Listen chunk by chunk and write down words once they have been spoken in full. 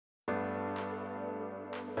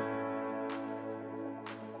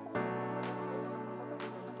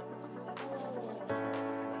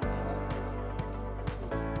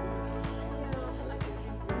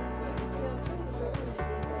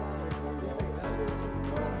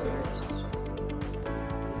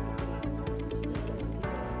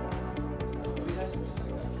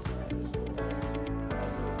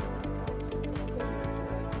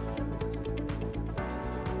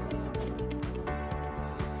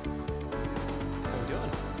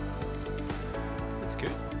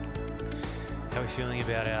How are we feeling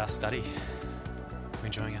about our study? Are we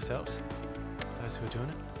enjoying ourselves? Those who are doing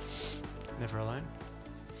it? Never alone?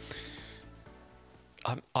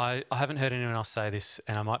 I haven't heard anyone else say this,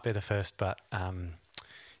 and I might be the first, but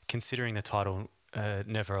considering the title,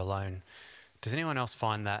 Never Alone, does anyone else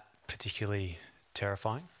find that particularly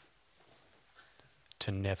terrifying?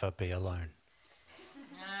 To never be alone.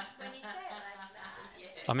 When you say it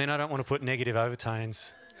like that. I mean, I don't want to put negative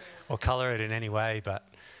overtones or colour it in any way, but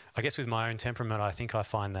I guess with my own temperament, I think I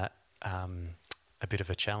find that a bit of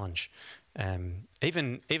a challenge.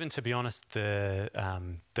 Even to be honest, the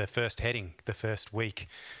first heading, the first week,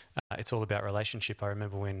 it's all about relationship. I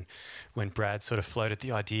remember when Brad sort of floated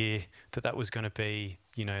the idea that was going to be,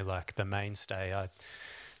 like the mainstay.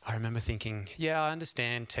 I remember thinking, yeah, I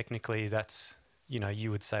understand technically that's,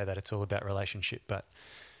 you would say that it's all about relationship, but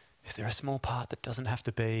is there a small part that doesn't have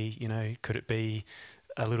to be, could it be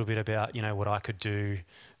a little bit about, what I could do,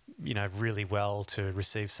 really well to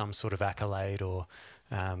receive some sort of accolade or,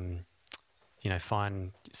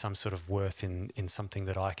 find some sort of worth in something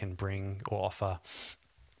that I can bring or offer.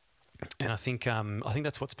 And I think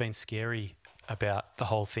that's what's been scary about the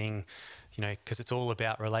whole thing, because it's all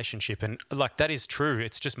about relationship. And like, that is true.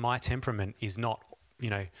 It's just my temperament is not,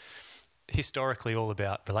 historically all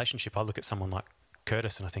about relationship. I look at someone like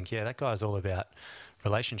Curtis and I think, yeah, that guy's all about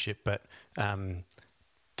relationship. But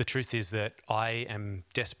the truth is that I am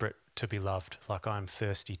desperate to be loved. Like, I'm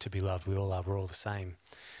thirsty to be loved. We all are. We're all the same.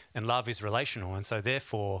 And love is relational. And so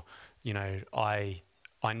therefore, I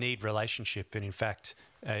need relationship. And in fact,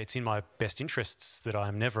 it's in my best interests that I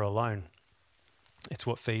am never alone. It's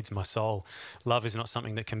what feeds my soul. Love is not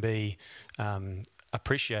something that can be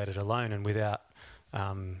appreciated alone. And without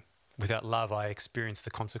love, I experience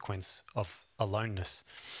the consequence of aloneness.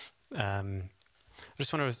 I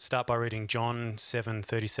just want to start by reading John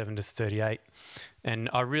 7:37 to 38.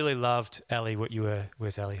 And I really loved, Ali, what you were...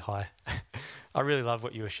 Where's Ali? Hi. I really love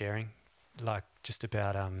what you were sharing, like just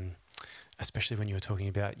about, especially when you were talking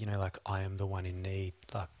about, like, I am the one in need.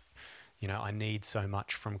 Like, I need so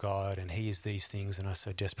much from God and He is these things and I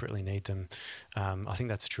so desperately need them. I think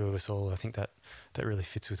that's true of us all. I think that really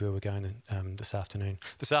fits with where we're going this afternoon.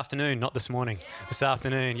 This afternoon, not this morning. Yeah. This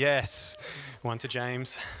afternoon, yes. One to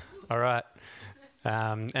James. All right.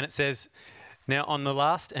 And it says, now on the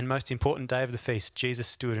last and most important day of the feast, Jesus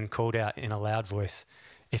stood and called out in a loud voice,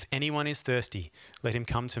 "If anyone is thirsty, let him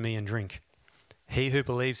come to me and drink. He who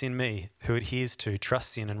believes in me, who adheres to,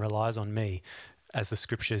 trusts in and relies on me, as the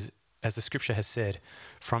scripture has said,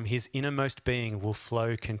 from his innermost being will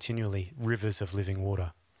flow continually rivers of living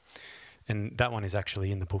water." And that one is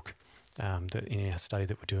actually in the book, in our study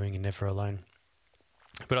that we're doing in Never Alone.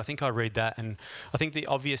 But I think I read that, and I think the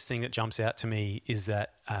obvious thing that jumps out to me is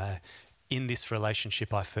that in this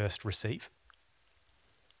relationship I first receive.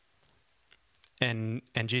 And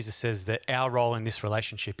Jesus says that our role in this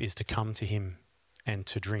relationship is to come to Him and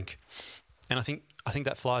to drink. And I think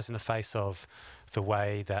that flies in the face of the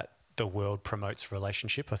way that the world promotes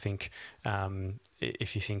relationship. I think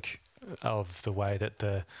if you think of the way that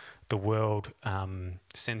the world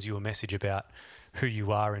sends you a message about who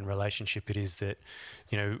you are in relationship, it is that,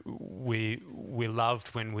 we're loved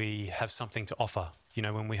when we have something to offer,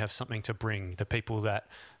 when we have something to bring. The people that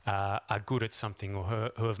are good at something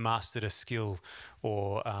or who have mastered a skill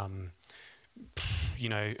or,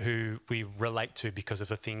 who we relate to because of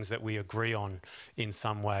the things that we agree on in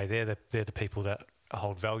some way. They're the people that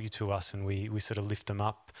hold value to us, and we sort of lift them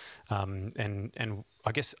up. And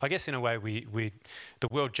I guess in a way the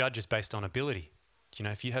world judges based on ability.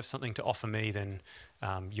 If you have something to offer me, then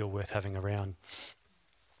you're worth having around.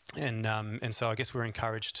 And so I guess we're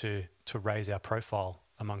encouraged to raise our profile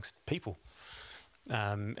amongst people.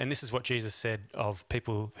 And this is what Jesus said of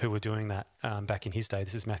people who were doing that back in His day.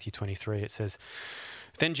 This is Matthew 23. It says,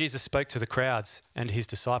 "Then Jesus spoke to the crowds and His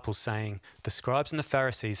disciples, saying, 'The scribes and the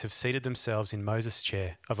Pharisees have seated themselves in Moses'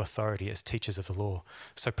 chair of authority as teachers of the law.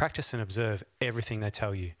 So practice and observe everything they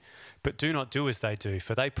tell you. But do not do as they do,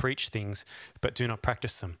 for they preach things, but do not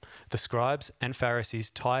practice them. The scribes and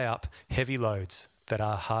Pharisees tie up heavy loads that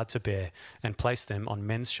are hard to bear and place them on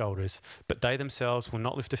men's shoulders, but they themselves will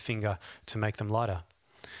not lift a finger to make them lighter.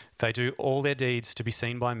 They do all their deeds to be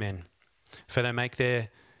seen by men, for they make their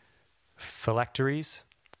phylacteries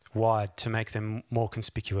wide to make them more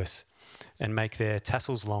conspicuous, and make their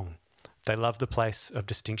tassels long. They love the place of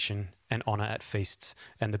distinction and honour at feasts,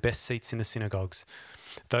 and the best seats in the synagogues,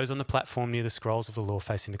 those on the platform near the scrolls of the law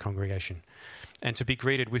facing the congregation, and to be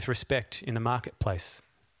greeted with respect in the marketplaces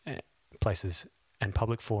and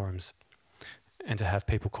public forums, and to have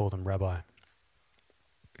people call them rabbi.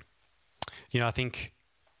 I think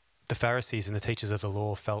the Pharisees and the teachers of the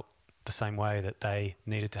law felt the same way that they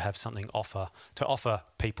needed to have something to offer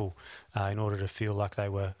people in order to feel like they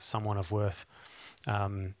were someone of worth.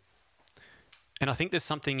 And I think there's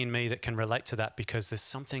something in me that can relate to that, because there's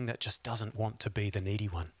something that just doesn't want to be the needy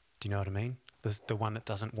one. Do you know what I mean? There's the one that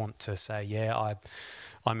doesn't want to say, yeah,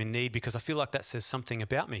 I'm in need, because I feel like that says something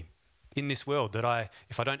about me in this world, that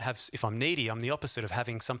if I'm needy, I'm the opposite of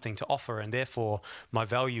having something to offer, and therefore my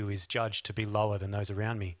value is judged to be lower than those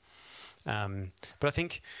around me. But I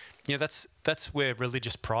think, that's where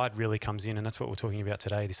religious pride really comes in, and that's what we're talking about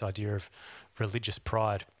today, this idea of religious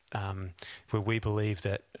pride, where we believe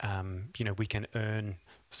that, we can earn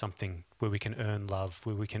something, where we can earn love,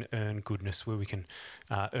 where we can earn goodness, where we can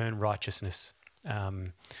earn righteousness,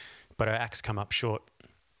 but our acts come up short.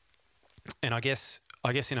 And I guess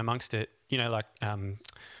in amongst it, I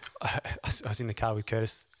was in the car with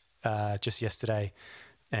Curtis just yesterday,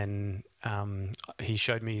 and he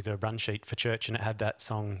showed me the run sheet for church, and it had that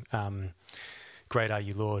song, Great Are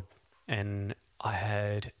You, Lord. And I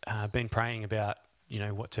had been praying about,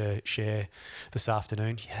 what to share this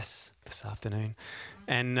afternoon. Yes, this afternoon.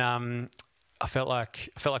 And I felt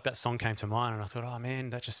like that song came to mind, and I thought, oh man,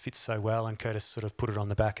 that just fits so well. And Curtis sort of put it on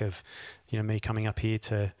the back of, me coming up here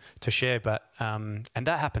to share. But and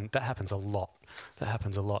that happens a lot. That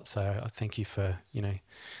happens a lot. So I thank you for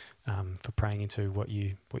for praying into what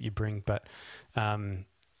you bring. But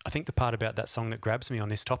I think the part about that song that grabs me on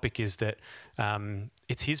this topic is that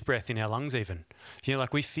it's His breath in our lungs even.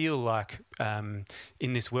 We feel like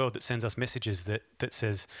in this world that sends us messages that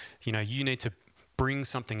says, you need to bring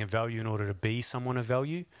something of value in order to be someone of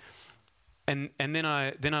value. And then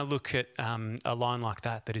I look at a line like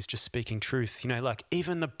that is just speaking truth.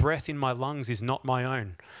 Even the breath in my lungs is not my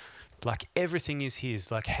own. Everything is His.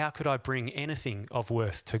 How could I bring anything of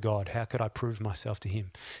worth to God? How could I prove myself to Him?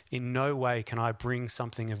 In no way can I bring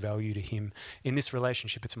something of value to Him. In this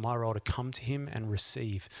relationship, it's my role to come to Him and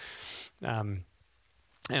receive. And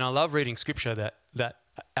I love reading scripture that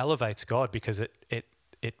elevates God, because it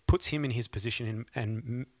puts Him in His position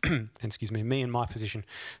and excuse me in my position.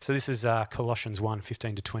 So this is Colossians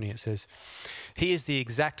 1:15-20. It says, He is the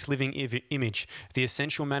exact living image, the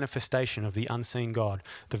essential manifestation of the unseen God,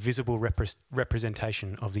 the visible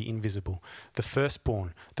representation of the invisible, the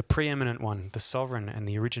firstborn, the preeminent one, the sovereign and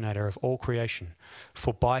the originator of all creation.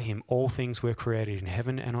 For by Him all things were created in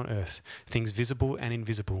heaven and on earth, things visible and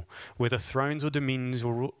invisible, whether thrones or dominions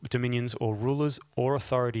or rulers or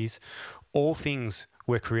authorities, all things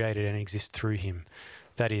were created and exist through Him,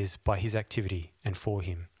 that is, by His activity and for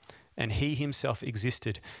Him. And He Himself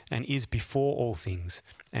existed and is before all things,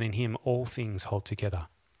 and in Him all things hold together.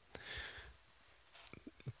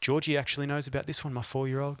 Georgie actually knows about this one, my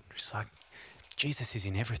 4-year-old. She's like, Jesus is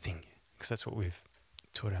in everything, because that's what we've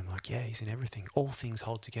taught her. I'm like, yeah, He's in everything. All things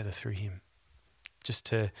hold together through Him. Just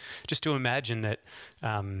to imagine that,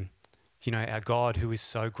 our God, who is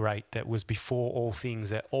so great, that was before all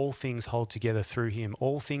things, that all things hold together through Him.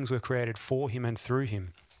 All things were created for Him and through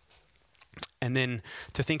Him. And then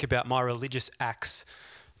to think about my religious acts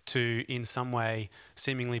to, in some way,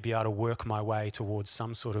 seemingly be able to work my way towards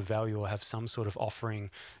some sort of value or have some sort of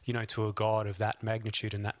offering, to a God of that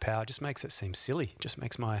magnitude and that power, just makes it seem silly. Just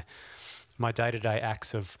makes my day-to-day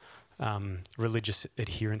acts of religious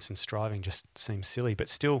adherence and striving just seems silly. But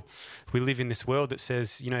still, we live in this world that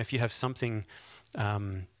says, if you have something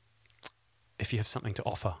to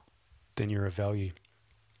offer, then you're of value.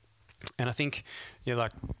 And I think,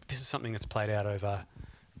 this is something that's played out over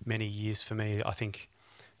many years for me. I think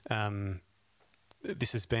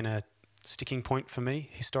this has been a sticking point for me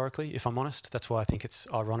historically, if I'm honest. That's why I think it's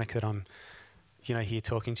ironic that I'm, here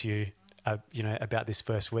talking to you, about this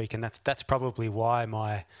first week. And that's probably why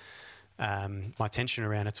my tension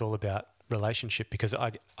around it's all about relationship, because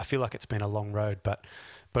I feel like it's been a long road, but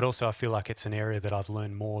also I feel like it's an area that I've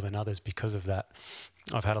learned more than others because of that.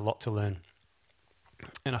 I've had a lot to learn.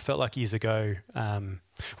 And I felt like years ago,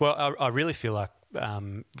 I really feel like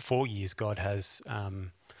 4 years God has,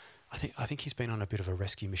 I think He's been on a bit of a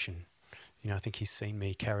rescue mission. I think He's seen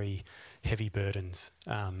me carry heavy burdens,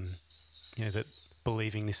 that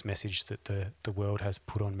believing this message that the world has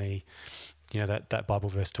put on me. That Bible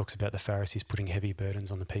verse talks about the Pharisees putting heavy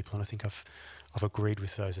burdens on the people, and I think I've agreed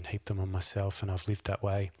with those and heaped them on myself, and I've lived that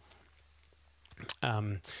way.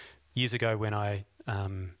 Years ago, when I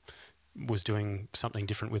was doing something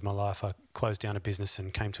different with my life, I closed down a business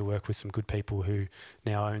and came to work with some good people who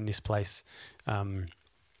now own this place. I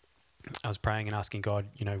was praying and asking God,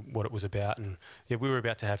 what it was about, and we were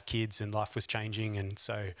about to have kids, and life was changing, and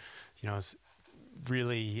so, I was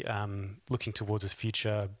really looking towards a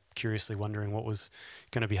future, curiously wondering what was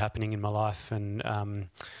going to be happening in my life. And I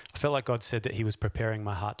felt like God said that he was preparing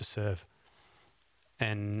my heart to serve.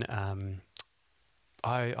 And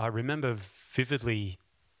I remember vividly,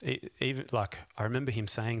 even like I remember him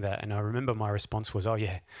saying that, and I remember my response was, oh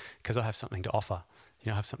yeah, because I have something to offer. I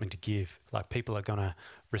have something to give. Like, people are going to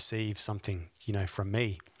receive something, from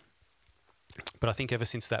me. But I think ever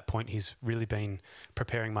since that point, he's really been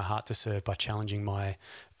preparing my heart to serve by challenging my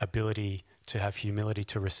ability to have humility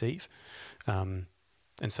to receive. And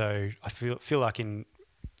so I feel like in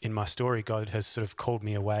my story, God has sort of called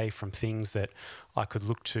me away from things that I could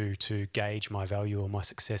look to gauge my value or my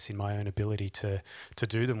success in my own ability to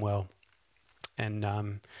do them well. And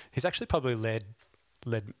he's actually probably led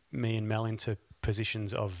me and Mel into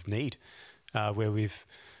positions of need where we've,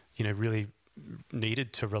 really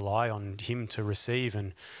needed to rely on him to receive.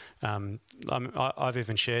 And I've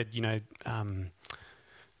even shared,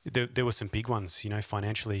 there were some big ones,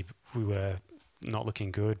 financially we were not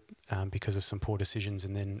looking good because of some poor decisions,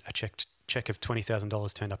 and then a check of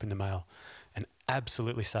 $20,000 turned up in the mail and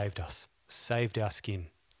absolutely saved our skin.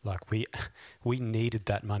 Like, we needed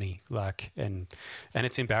that money, and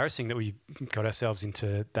it's embarrassing that we got ourselves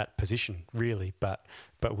into that position, really, but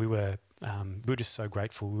we were just so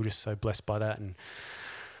grateful. We were just so blessed by that. And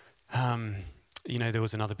there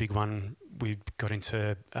was another big one. We got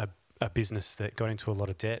into a business that got into a lot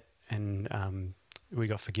of debt, and we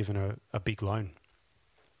got forgiven a big loan,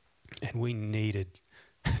 and we needed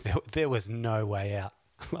there was no way out.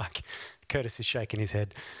 Like, Curtis is shaking his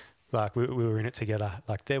head. Like, we were in it together.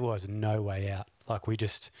 Like, there was no way out. Like, we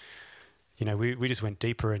just, we just went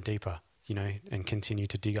deeper and deeper, and continued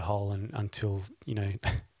to dig a hole until,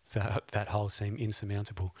 that hole seemed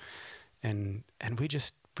insurmountable. And we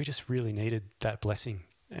just really needed that blessing,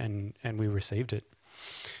 and we received it.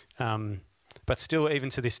 But still, even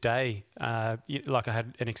to this day, like, I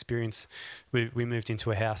had an experience. We moved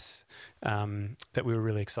into a house that we were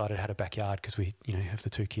really excited had a backyard, because we, have the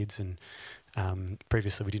 2 kids, and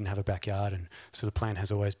previously we didn't have a backyard, and so the plan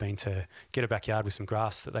has always been to get a backyard with some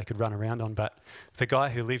grass that they could run around on. But the guy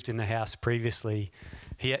who lived in the house previously,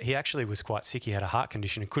 he actually was quite sick. He had a heart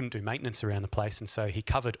condition and couldn't do maintenance around the place, and so he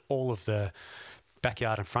covered all of the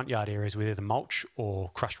backyard and front yard areas with either mulch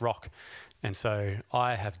or crushed rock. And so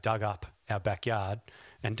I have dug up our backyard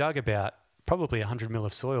and dug about probably 100 mil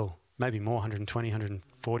of soil, maybe more, 120,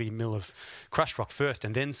 140 mil of crushed rock first,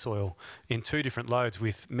 and then soil in 2 different loads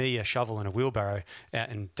with me, a shovel and a wheelbarrow, out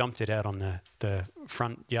and dumped it out on the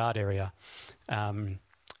front yard area. And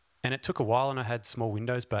it took a while, and I had small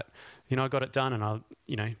windows, but, I got it done, and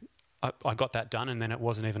I got that done, and then it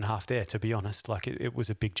wasn't even half there, to be honest. Like, it was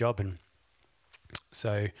a big job. And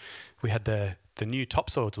so we had the new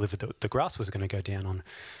topsoil delivered that the grass was going to go down on.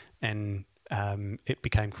 And it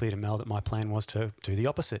became clear to Mel that my plan was to do the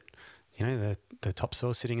opposite. The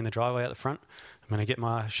topsoil sitting in the driveway out the front. I'm going to get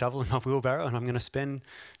my shovel and my wheelbarrow, and I'm going to spend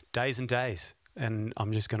days and days, and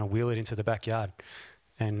I'm just going to wheel it into the backyard.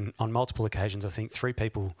 And on multiple occasions, I think 3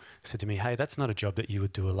 people said to me, "Hey, that's not a job that you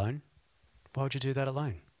would do alone. Why would you do that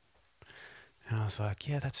alone?" And I was like,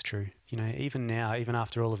 yeah, that's true. Even now, even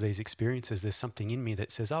after all of these experiences, there's something in me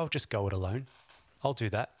that says, I'll just go it alone. I'll do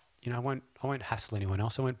that. I won't hassle anyone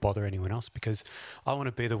else. I won't bother anyone else, because I want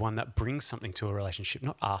to be the one that brings something to a relationship,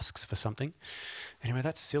 not asks for something. Anyway,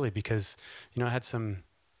 that's silly, because, I had some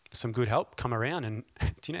good help come around, and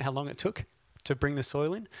do you know how long it took to bring the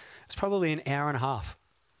soil in? It's probably an hour and a half.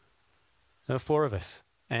 There were 4 of us,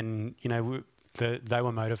 and, they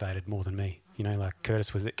were motivated more than me. Like,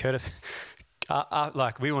 Curtis was it. Curtis,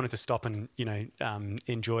 like, we wanted to stop and,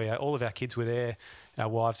 enjoy. All of our kids were there. Our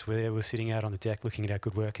wives were there. We were sitting out on the deck looking at our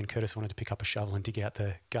good work, and Curtis wanted to pick up a shovel and dig out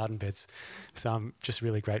the garden beds. So I'm just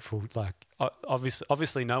really grateful. Like,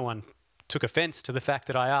 obviously no one took offence to the fact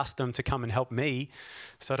that I asked them to come and help me.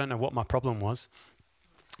 So I don't know what my problem was,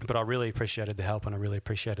 but I really appreciated the help, and I really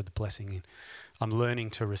appreciated the blessing. I'm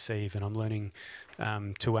learning to receive, and I'm learning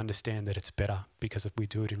to understand that it's better because we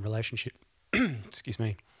do it in relationship. Excuse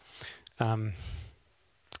me. I'm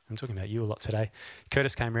talking about you a lot today.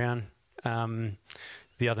 Curtis came around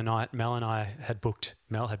the other night. Mel had booked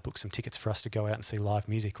some tickets for us to go out and see live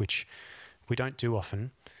music, which we don't do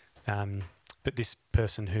often. But this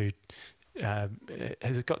person who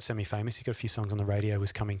has got semi-famous, he's got a few songs on the radio,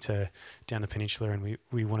 was coming down the peninsula, and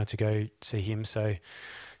we wanted to go see him. So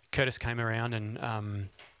Curtis came around, and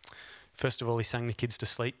first of all, he sang the kids to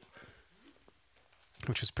sleep,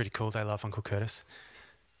 which was pretty cool. They love Uncle Curtis.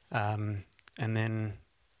 And then,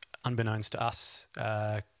 unbeknownst to us,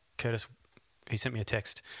 Curtis, he sent me a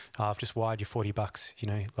text. I've just wired you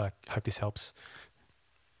 $40. Hope this helps.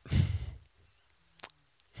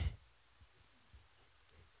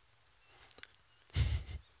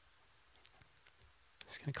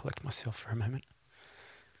 Just going to collect myself for a moment.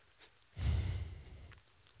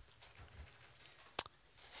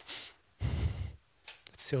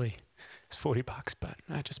 It's silly. It's $40, but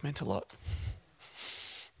it just meant a lot.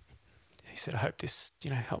 He said, I hope this,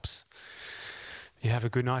 helps you have a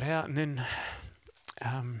good night out. And then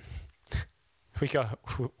we got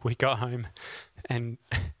home, and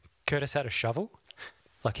Curtis had a shovel,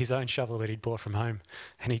 like his own shovel that he'd bought from home,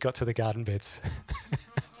 and he got to the garden beds.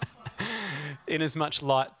 In as much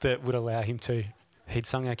light that would allow him to. He'd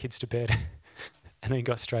sung our kids to bed and then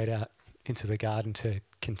got straight out into the garden to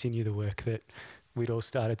continue the work that we'd all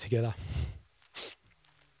started together.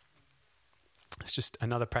 It's just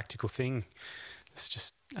another practical thing. It's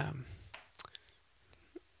just,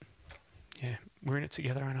 we're in it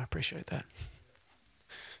together, and I appreciate that.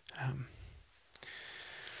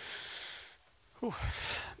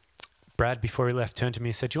 Brad, before he left, turned to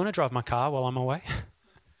me and said, do you want to drive my car while I'm away?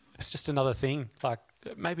 It's just another thing. Like,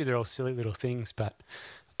 maybe they're all silly little things, but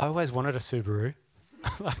I always wanted a Subaru.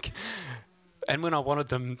 And when I wanted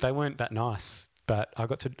them, they weren't that nice. But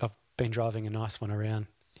I've been driving a nice one around,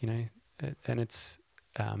 and it's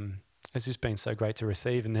just been so great to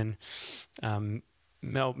receive. And then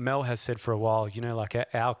Mel has said for a while,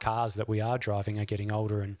 our cars that we are driving are getting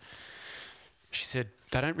older, and she said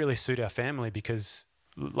they don't really suit our family because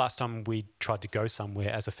last time we tried to go somewhere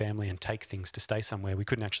as a family and take things to stay somewhere, we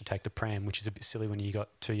couldn't actually take the pram, which is a bit silly when you got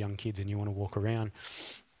two young kids and you want to walk around.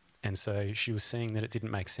 And so she was seeing that it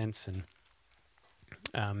didn't make sense. And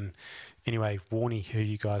anyway, Warnie, who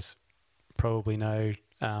you guys probably know,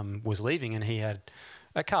 was leaving, and he had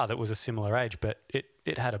a car that was a similar age, but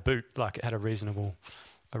it had a boot, like it had a reasonable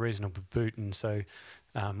boot. And so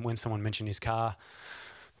when someone mentioned his car,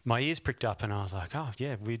 my ears pricked up, and I was like, oh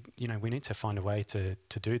yeah, we need to find a way to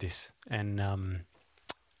do this. And I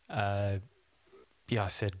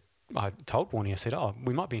told Warnie, I said, oh,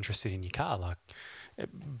 we might be interested in your car,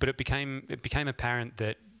 but it became apparent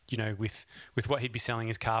that with what he'd be selling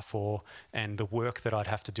his car for and the work that I'd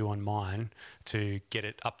have to do on mine to get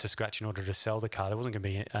it up to scratch in order to sell the car, there wasn't going to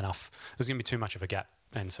be enough. There was going to be too much of a gap.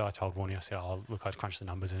 And so I told Warnie, I said, oh, look, I'd crunched the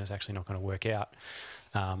numbers and it's actually not going to work out.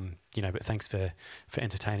 But thanks for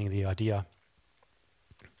entertaining the idea.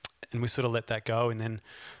 And we sort of let that go. And then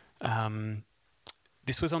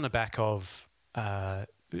this was on the back of,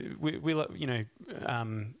 we like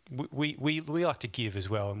to give as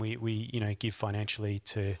well. And we give financially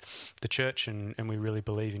to the church, and we really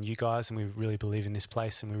believe in you guys, and we really believe in this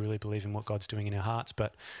place, and we really believe in what God's doing in our hearts.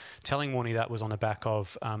 But telling Warnie that was on the back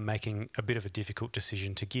of making a bit of a difficult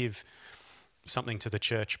decision to give something to the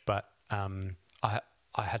church, but I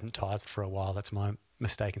hadn't tithed for a while. That's my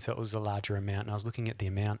mistake. And so it was a larger amount. And I was looking at the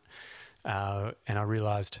amount and I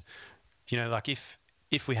realised,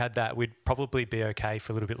 if we had that, we'd probably be okay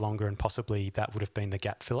for a little bit longer, and possibly that would have been the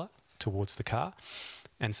gap filler towards the car.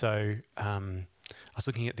 And so I was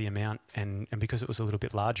looking at the amount, and because it was a little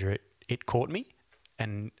bit larger, it caught me.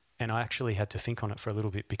 And I actually had to think on it for a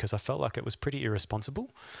little bit, because I felt like it was pretty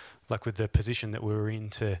irresponsible, like with the position that we were in,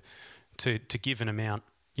 to give an amount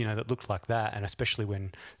that looked like that, and especially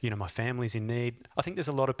when my family's in need. I think there's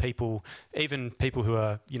a lot of people, even people who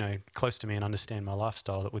are close to me and understand my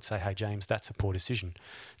lifestyle, that would say, hey James, that's a poor decision.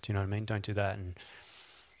 Do you know what I mean? Don't do that. And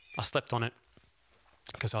I slept on it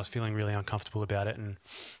because I was feeling really uncomfortable about it, and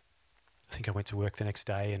I think I went to work the next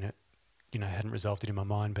day and it hadn't resolved it in my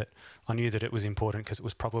mind, but I knew that it was important because it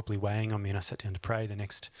was probably weighing on me. And I sat down to pray the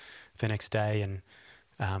next day, and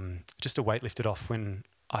just a weight lifted off when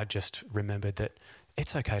I just remembered that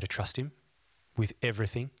it's okay to trust him with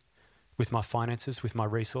everything, with my finances, with my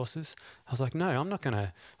resources. I was like, no, I'm not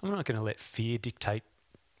gonna let fear dictate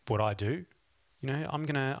what I do. I'm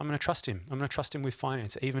gonna trust him. I'm gonna trust him with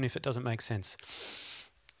finance, even if it doesn't make sense.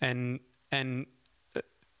 And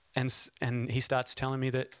he starts telling me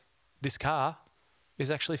that this car is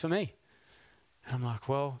actually for me. And I'm like,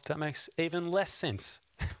 well, that makes even less sense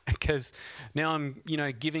because now I'm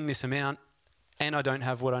giving this amount and I don't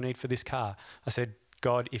have what I need for this car. I said,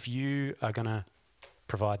 God, if you are going to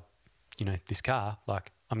provide, this car,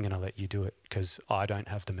 I'm going to let you do it, because I don't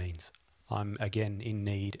have the means. I'm, again, in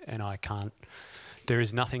need, and I can't. There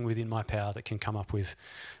is nothing within my power that can come up with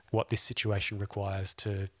what this situation requires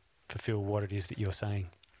to fulfill what it is that you're saying.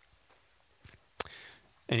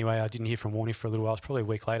 Anyway, I didn't hear from Warnie for a little while. It's probably a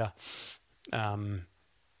week later.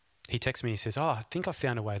 He texts me, he says, I think I've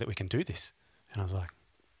found a way that we can do this. And I was like,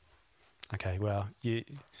 okay, well, you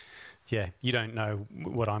don't know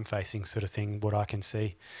what I'm facing, sort of thing, what I can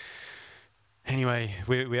see. Anyway,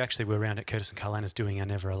 we actually were around at Curtis and Carlana's doing our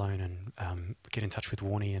Never Alone, and get in touch with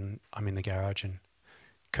Warnie, and I'm in the garage, and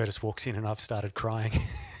Curtis walks in and I've started crying.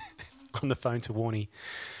 on the phone to Warnie,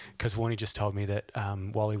 because Warnie just told me that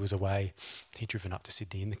while he was away, he'd driven up to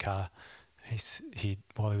Sydney in the car.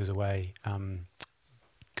 While he was away,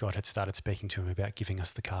 God had started speaking to him about giving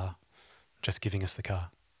us the car, just giving us the car.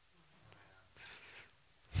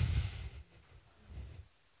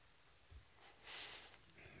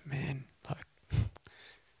 Man, like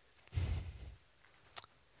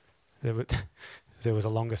there was a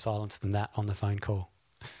longer silence than that on the phone call,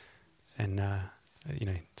 and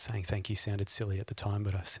saying thank you sounded silly at the time,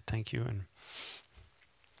 but I said thank you, and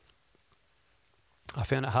I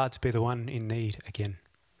found it hard to be the one in need again.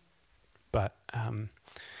 But I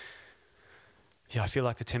feel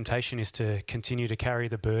like the temptation is to continue to carry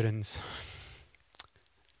the burdens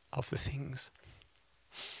of the things.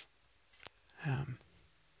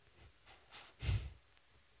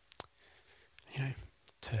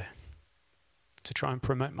 To try and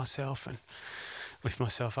promote myself and lift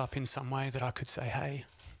myself up in some way that I could say, hey,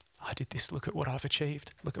 I did this, look at what I've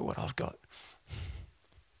achieved, look at what I've got.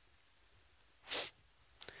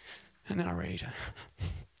 And then I read,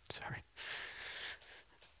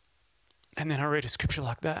 and then I read a scripture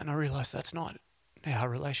like that and I realise that's not how our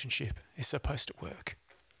relationship is supposed to work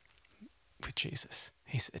with Jesus.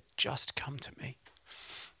 He said, just come to me.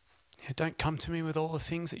 Don't come to me with all the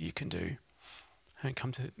things that you can do. Don't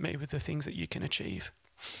come to me with the things that you can achieve.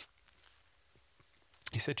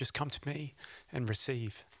 He said, just come to me and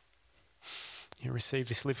receive. Receive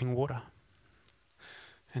this living water.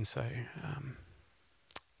 And so,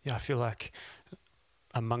 I feel like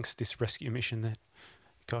amongst this rescue mission that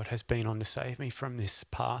God has been on to save me from this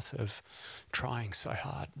path of trying so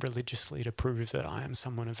hard religiously to prove that I am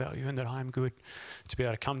someone of value and that I am good, to be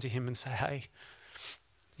able to come to him and say, hey,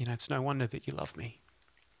 it's no wonder that you love me.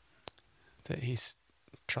 That he's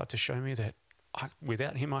tried to show me that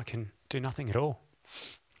without him I can do nothing at all.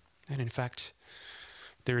 And in fact,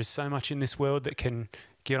 there is so much in this world that can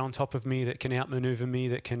get on top of me, that can outmaneuver me,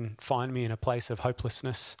 that can find me in a place of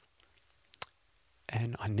hopelessness.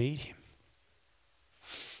 And I need him.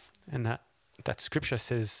 And that scripture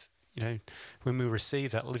says, when we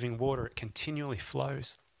receive that living water, it continually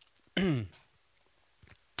flows. And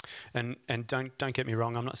don't get me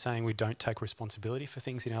wrong, I'm not saying we don't take responsibility for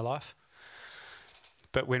things in our life.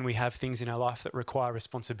 But when we have things in our life that require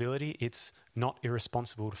responsibility, it's not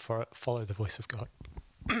irresponsible to follow the voice of God.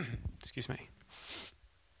 Excuse me.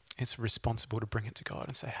 It's responsible to bring it to God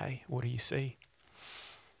and say, hey, what do you see?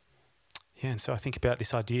 And so I think about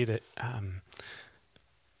this idea that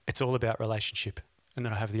it's all about relationship, and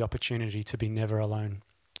that I have the opportunity to be never alone.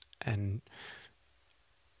 And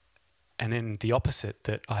then the opposite,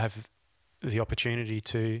 that I have the opportunity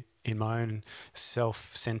to, in my own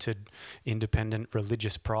self-centered, independent,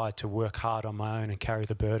 religious pride, to work hard on my own and carry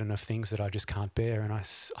the burden of things that I just can't bear. And I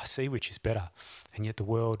see which is better. And yet the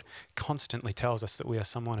world constantly tells us that we are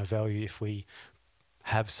someone of value if we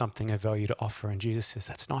have something of value to offer. And Jesus says,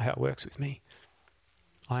 that's not how it works with me.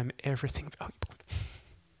 I'm everything valuable.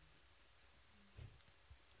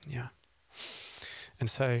 Yeah. And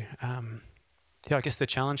so, I guess the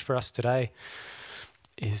challenge for us today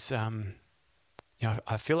is,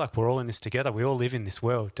 I feel like we're all in this together. We all live in this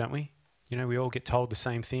world, don't we? We all get told the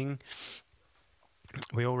same thing.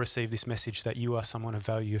 We all receive this message that you are someone of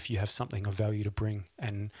value if you have something of value to bring,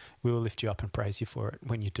 and we will lift you up and praise you for it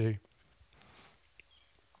when you do.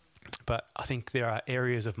 But I think there are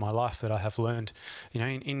areas of my life that I have learned,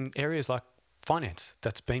 in areas like finance,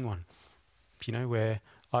 that's been one, where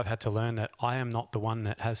I've had to learn that I am not the one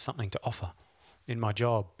that has something to offer in my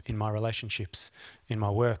job, in my relationships, in my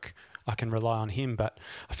work. I can rely on him, but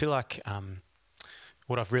I feel like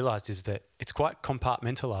what I've realised is that it's quite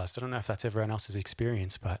compartmentalised. I don't know if that's everyone else's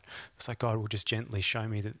experience, but it's like God will just gently show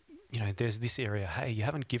me that, there's this area, hey, you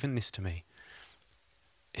haven't given this to me.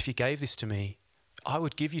 If you gave this to me, I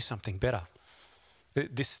would give you something better.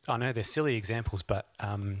 I know they're silly examples, but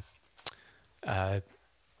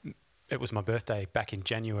it was my birthday back in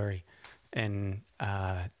January, and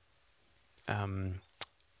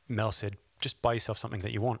Mel said, just buy yourself something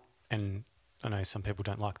that you want. And I know some people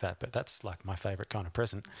don't like that, but that's like my favourite kind of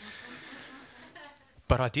present.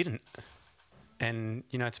 But I didn't. And,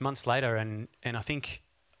 it's months later, and I think,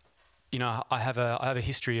 I have a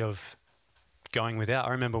history of going without.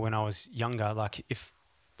 I remember when I was younger,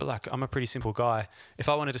 I'm a pretty simple guy. If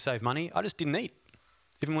I wanted to save money, I just didn't eat.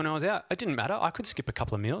 Even when I was out, it didn't matter. I could skip a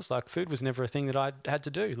couple of meals. Food was never a thing that I had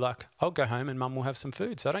to do. I'll go home and mum will have some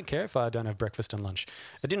food. So I don't care if I don't have breakfast and lunch.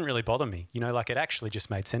 It didn't really bother me. It actually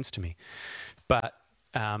just made sense to me. But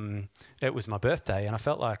it was my birthday, and I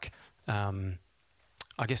felt like,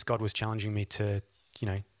 I guess God was challenging me to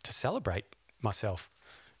celebrate myself,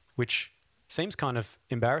 which seems kind of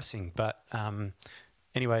embarrassing, but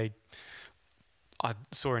anyway, I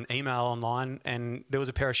saw an email online and there was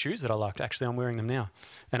a pair of shoes that I liked. Actually, I'm wearing them now.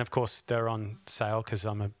 And of course, they're on sale because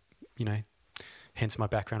I'm hence my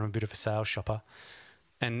background, I'm a bit of a sales shopper.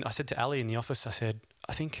 And I said to Ali in the office, I said,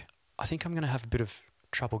 I think I'm going to have a bit of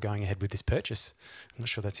trouble going ahead with this purchase. I'm not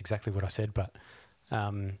sure that's exactly what I said, but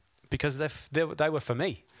because they were for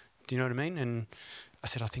me. Do you know what I mean? And I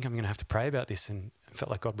said, I think I'm going to have to pray about this. And I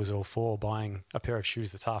felt like God was all for buying a pair of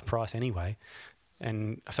shoes that's half price anyway.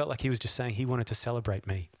 And I felt like he was just saying he wanted to celebrate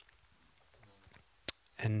me.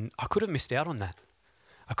 And I could have missed out on that.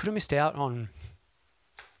 I could have missed out on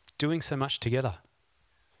doing so much together.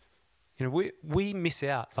 You know, we miss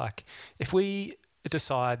out. Like, if we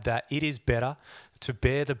decide that it is better to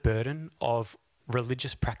bear the burden of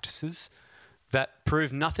religious practices that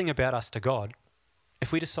prove nothing about us to God,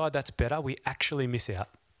 if we decide that's better, we actually miss out.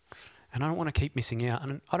 And I don't want to keep missing out.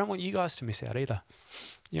 And I don't want you guys to miss out either.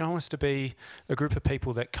 You know, I want us to be a group of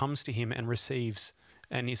people that comes to him and receives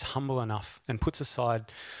and is humble enough and puts aside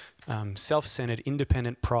self-centered,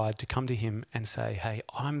 independent pride to come to him and say, hey,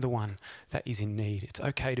 I'm the one that is in need. It's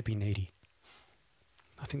okay to be needy.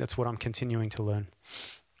 I think that's what I'm continuing to learn.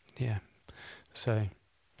 Yeah. So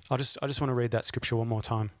I just want to read that scripture one more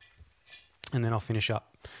time and then I'll finish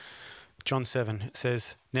up. John 7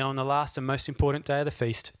 says, now on the last and most important day of the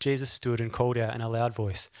feast, Jesus stood and called out in a loud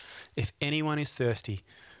voice, if anyone is thirsty,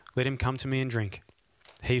 let him come to me and drink.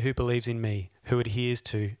 He who believes in me, who adheres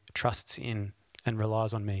to, trusts in, and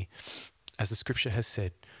relies on me, as the scripture has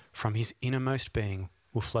said, from his innermost being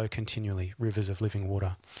will flow continually rivers of living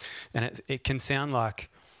water. And it can sound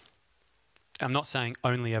like, I'm not saying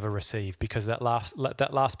only ever receive, because that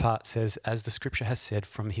last part says, as the scripture has said,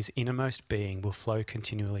 from his innermost being will flow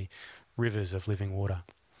continually rivers of living water.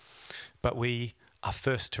 But we are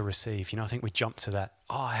first to receive. You know, I think we jump to that.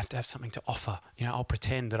 Oh, I have to have something to offer. You know, I'll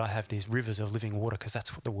pretend that I have these rivers of living water because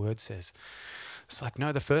that's what the word says. It's like,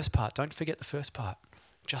 no, the first part. Don't forget the first part.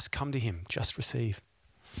 Just come to him. Just receive.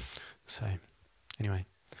 So anyway,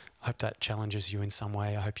 I hope that challenges you in some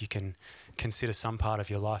way. I hope you can consider some part of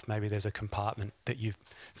your life. Maybe there's a compartment that you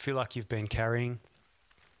feel like you've been carrying.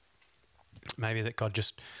 Maybe that God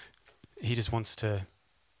he just wants to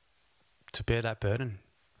bear that burden.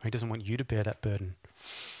 He doesn't want you to bear that burden.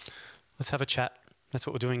 Let's have a chat. That's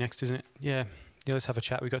what we're doing next, isn't it? Yeah, let's have a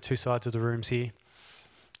chat. We've got two sides of the rooms here.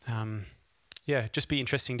 Just be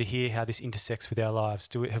interesting to hear how this intersects with our lives.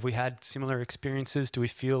 Have we had similar experiences? Do we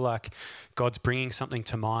feel like God's bringing something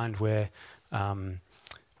to mind where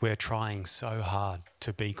we're trying so hard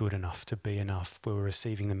to be good enough, to be enough, where we're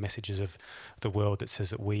receiving the messages of the world that says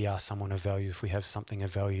that we are someone of value if we have something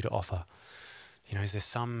of value to offer? You know, is there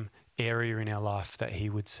some area in our life that he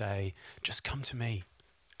would say, just come to me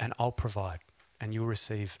and I'll provide and you'll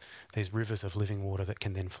receive these rivers of living water that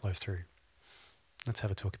can then flow through? Let's have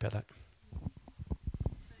a talk about that.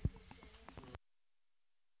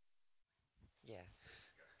 Yeah.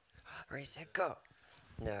 Ready, set, go.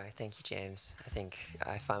 No, thank you, James. I think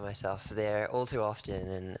I find myself there all too often,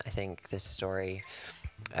 and I think this story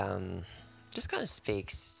just kind of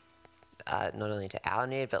speaks not only to our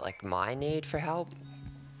need, but like my need for help.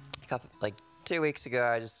 2 weeks ago,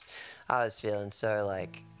 I was feeling so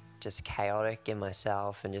like just chaotic in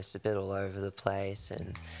myself and just a bit all over the place,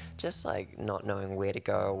 and just like not knowing where to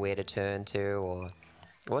go or where to turn to or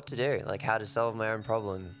what to do, like how to solve my own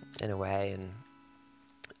problem in a way. And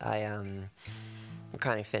I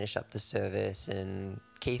kind of finished up the service, and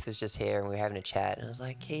Keith was just here and we were having a chat, and I was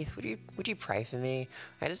like, Keith, would you pray for me?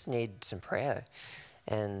 I just need some prayer.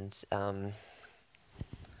 And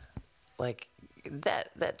like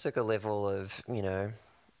that took a level of, you know,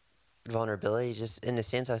 vulnerability. Just in a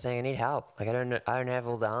sense, I was saying I need help. Like I don't have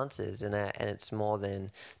all the answers, and it's more than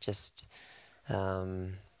just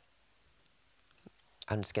I'm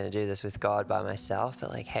just going to do this with God by myself. But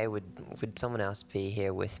like, hey, would someone else be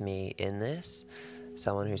here with me in this?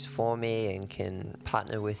 Someone who's for me and can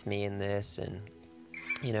partner with me in this. And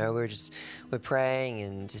you know, we're praying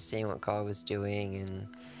and just seeing what God was doing.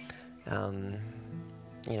 And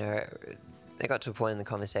you know, I got to a point in the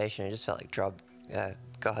conversation, I just felt like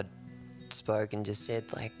God spoke and just said,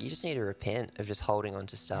 like, you just need to repent of just holding on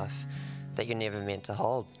to stuff that you're never meant to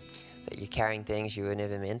hold, that you're carrying things you were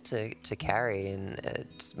never meant to carry. And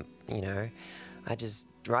it's, you know, I just,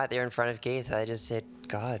 right there in front of Keith, I just said,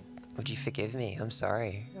 God, would you forgive me? I'm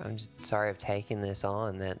sorry. I'm sorry I've taken this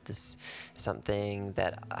on, that this is something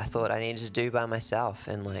that I thought I needed to do by myself.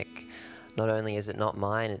 And like, not only is it not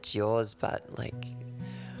mine, it's yours, but like,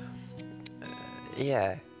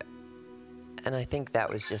 yeah. And I think that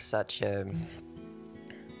was just it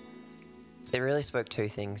really spoke two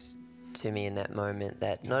things to me in that moment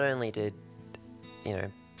that not only did,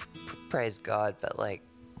 praise God, but like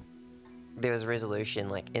there was resolution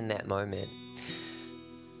like in that moment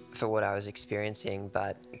for what I was experiencing,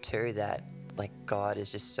 but too that like God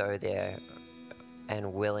is just so there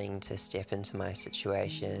and willing to step into my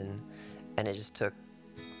situation. And it just took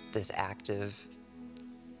this act of,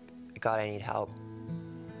 God, I need help,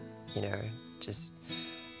 just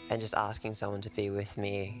asking someone to be with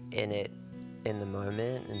me in it, in the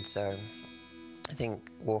moment. And so I think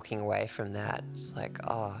walking away from that, it's like,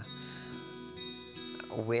 and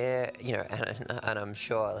I'm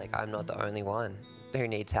sure like I'm not the only one who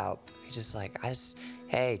needs help. Just like,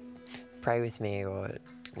 hey, pray with me, or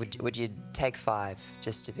would you take 5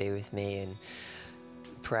 just to be with me and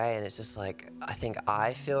pray? And it's just like, I think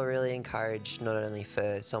I feel really encouraged, not only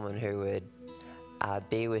for someone who would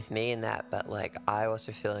be with me in that, but like I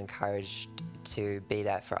also feel encouraged to be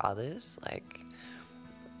that for others. Like,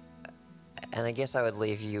 and I guess I would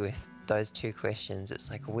leave you with those 2 questions.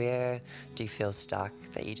 It's like, where do you feel stuck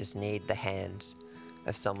that you just need the hand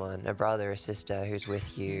of someone, a brother or sister who's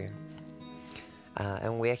with you?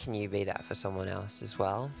 And where can you be that for someone else as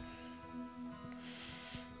well?